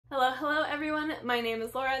everyone, my name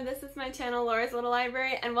is Laura, this is my channel Laura's Little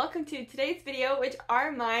Library, and welcome to today's video, which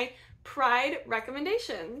are my Pride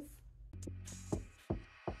recommendations.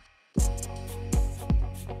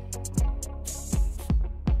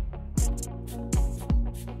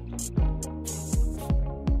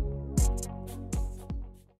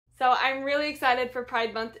 So I'm really excited for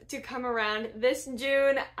Pride Month to come around this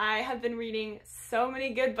June. I have been reading so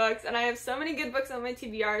many good books, and I have so many good books on my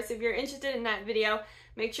TBR, so if you're interested in that video,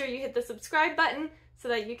 make sure you hit the subscribe button so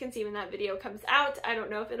that you can see when that video comes out. I don't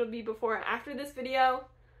know if it'll be before or after this video,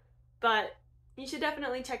 but you should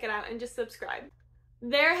definitely check it out and just subscribe.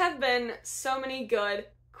 There have been so many good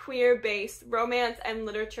queer-based romance and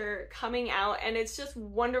literature coming out, and it's just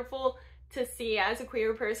wonderful to see as a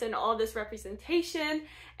queer person all this representation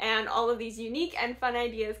and all of these unique and fun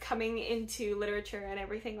ideas coming into literature and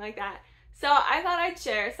everything like that. So I thought I'd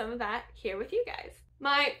share some of that here with you guys.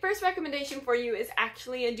 My first recommendation for you is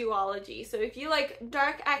actually a duology. So if you like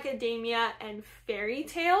dark academia and fairy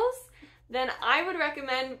tales, then I would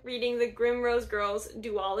recommend reading the Grimrose Girls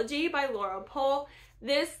duology by Laura Pohl.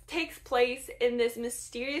 This takes place in this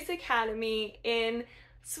mysterious academy in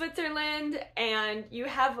Switzerland, and you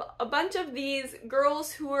have a bunch of these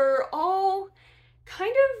girls who are all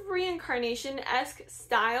kind of reincarnation-esque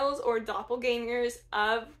styles or doppelgangers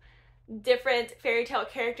of different fairy tale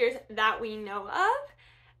characters that we know of.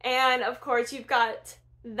 And of course you've got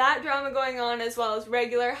that drama going on as well as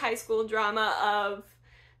regular high school drama of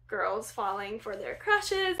girls falling for their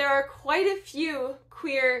crushes. There are quite a few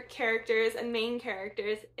queer characters and main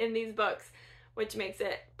characters in these books, which makes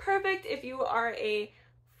it perfect if you are a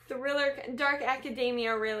thriller, dark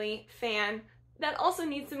academia really fan that also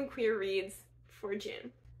needs some queer reads for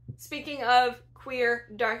June. Speaking of queer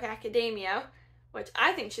dark academia, which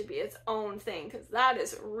I think should be its own thing because that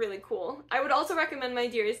is really cool, I would also recommend My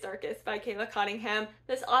Dearest Darkest by Kayla Cottingham.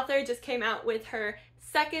 This author just came out with her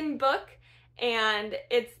second book, and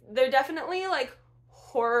they're definitely like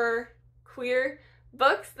horror queer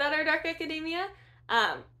books that are dark academia.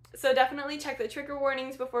 So definitely check the trigger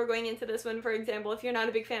warnings before going into this one. For example, if you're not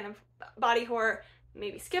a big fan of body horror,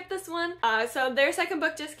 maybe skip this one. So their second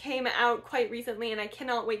book just came out quite recently, and I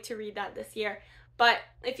cannot wait to read that this year. But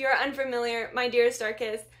if you're unfamiliar, My Dearest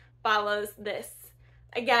Darkest follows this,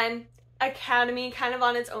 again, academy kind of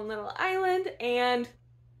on its own little island, and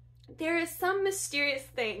there is some mysterious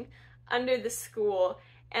thing under the school,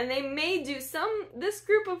 and this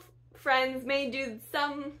group of friends may do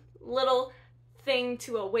some little thing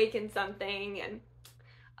to awaken something, and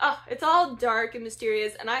it's all dark and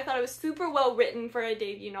mysterious, and I thought it was super well written for a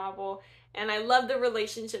debut novel, and I love the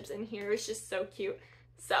relationships in here. It's just so cute.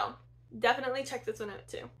 So definitely check this one out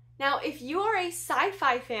too. Now, if you are a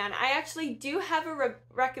sci-fi fan, I actually do have a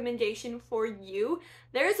recommendation for you.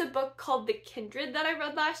 There's a book called The Kindred that I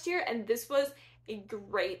read last year, and this was a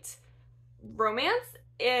great romance.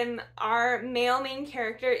 Our male main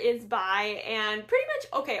character is bi, and pretty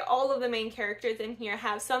much, okay, all of the main characters in here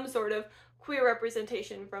have some sort of queer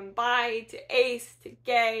representation, from bi to ace to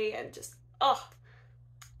gay, and just,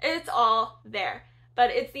 it's all there.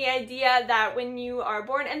 But it's the idea that when you are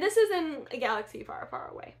born, and this is in a galaxy far, far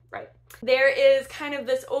away, right? There is kind of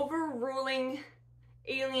this overruling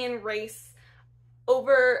alien race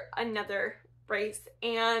over another race,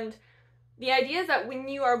 and the idea is that when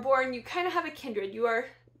you are born, you kind of have a kindred. You are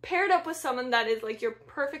paired up with someone that is like your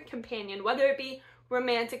perfect companion, whether it be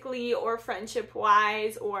romantically or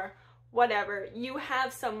friendship-wise or whatever. You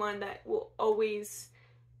have someone that will always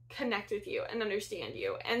connect with you and understand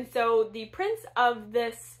you. And so the prince of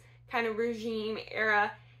this kind of regime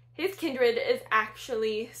era, his kindred is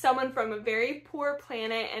actually someone from a very poor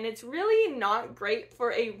planet, and it's really not great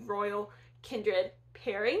for a royal kindred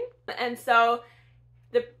pairing. And so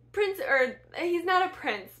the prince, or he's not a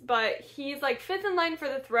prince, but he's like fifth in line for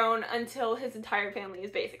the throne until his entire family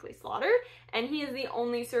is basically slaughtered, and he is the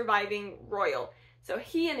only surviving royal. So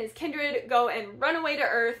he and his kindred go and run away to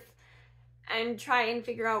Earth and try and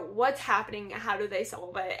figure out what's happening, how do they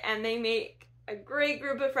solve it, and they make a great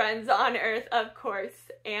group of friends on Earth, of course.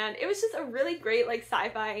 And it was just a really great like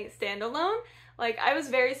sci-fi standalone. Like, I was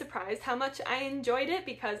very surprised how much I enjoyed it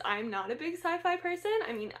because I'm not a big sci-fi person.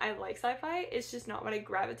 I mean, I like sci-fi, it's just not what I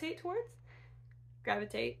gravitate towards.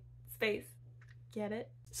 Gravitate, space, get it?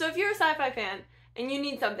 So if you're a sci-fi fan and you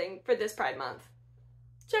need something for this Pride Month,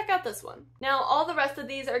 check out this one. Now, all the rest of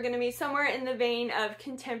these are going to be somewhere in the vein of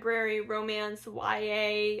contemporary romance,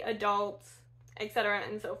 YA, adults, etc.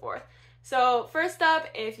 and so forth. So first up,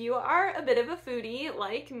 if you are a bit of a foodie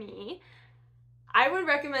like me, I would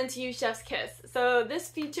recommend to you Chef's Kiss. So this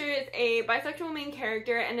features a bisexual main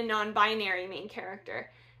character and a non-binary main character.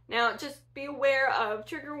 Now, just be aware of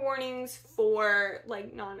trigger warnings for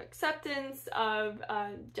like non-acceptance of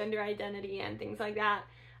gender identity and things like that,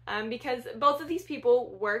 because both of these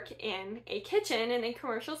people work in a kitchen, in a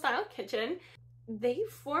commercial style kitchen. They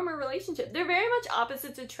form a relationship. They're very much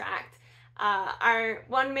opposites attract. Our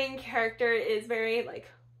one main character is very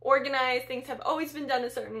like organized. Things have always been done a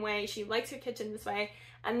certain way. She likes her kitchen this way.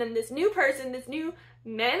 And then this new person, this new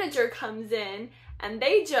manager comes in, and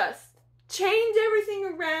they just change everything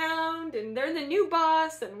around, and they're the new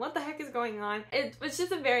boss, and what the heck is going on? It was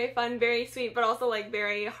just a very fun, very sweet, but also like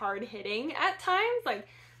very hard-hitting at times. Like,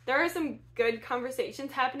 there are some good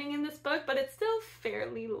conversations happening in this book, but it's still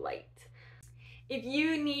fairly light. If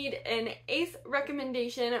you need an ace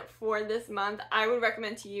recommendation for this month, I would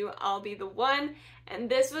recommend to you I'll Be the One. And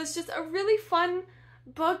this was just a really fun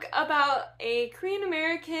book about a Korean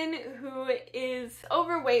American who is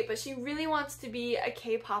overweight, but she really wants to be a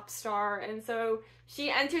K-pop star. And so she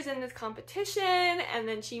enters in this competition, and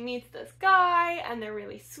then she meets this guy, and they're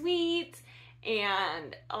really sweet.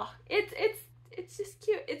 And it's just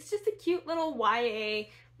cute. It's just a cute little YA,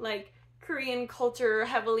 like, Korean culture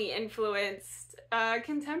heavily influenced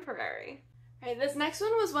contemporary. Alright, this next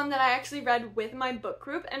one was one that I actually read with my book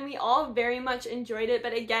group, and we all very much enjoyed it,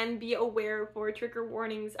 but again, be aware for trigger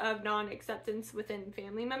warnings of non-acceptance within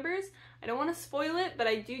family members. I don't want to spoil it, but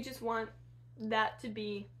I do just want that to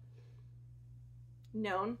be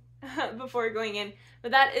known before going in.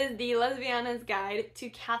 But that is The Lesbiana's Guide to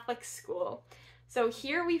Catholic School. So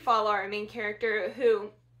here we follow our main character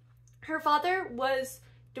who, her father was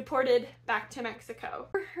deported back to Mexico.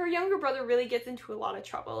 Her younger brother really gets into a lot of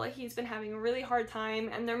trouble. Like, he's been having a really hard time,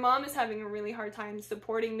 and their mom is having a really hard time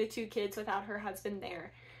supporting the two kids without her husband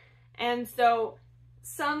there. And so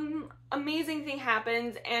some amazing thing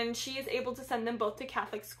happens, and she is able to send them both to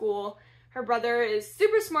Catholic school. Her brother is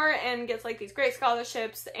super smart and gets like these great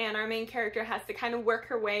scholarships, and our main character has to kind of work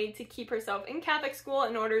her way to keep herself in Catholic school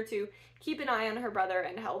in order to keep an eye on her brother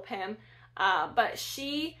and help him. But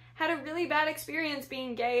she had a really bad experience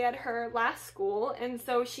being gay at her last school, and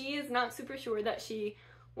so she is not super sure that she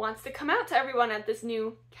wants to come out to everyone at this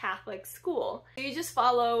new Catholic school. So you just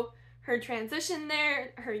follow her transition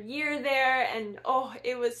there, her year there, and oh,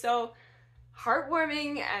 it was so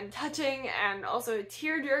heartwarming and touching, and also a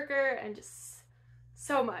tearjerker, and just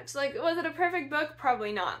so much. Like, was it a perfect book?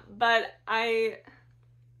 Probably not, but I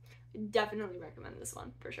definitely recommend this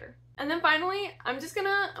one for sure. And then finally, I'm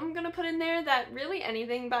gonna put in there that really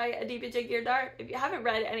anything by Adiba J. Girdhar, if you haven't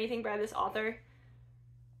read anything by this author,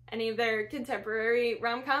 any of their contemporary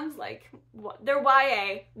rom-coms, like, they're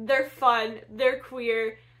YA, they're fun, they're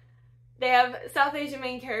queer, they have South Asian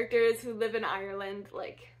main characters who live in Ireland.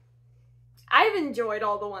 Like, I've enjoyed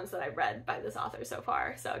all the ones that I've read by this author so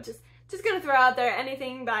far, so just gonna throw out there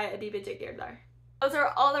anything by Adiba J. Girdhar. Those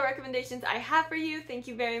are all the recommendations I have for you. Thank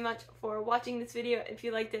you very much for watching this video. If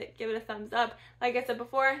you liked it, give it a thumbs up. Like I said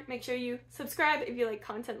before, make sure you subscribe if you like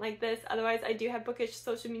content like this. Otherwise, I do have bookish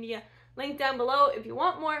social media linked down below if you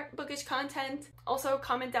want more bookish content. Also,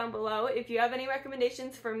 comment down below if you have any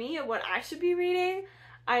recommendations for me of what I should be reading.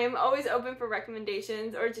 I am always open for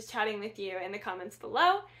recommendations or just chatting with you in the comments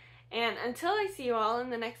below. And until I see you all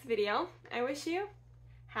in the next video, I wish you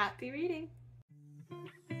happy reading.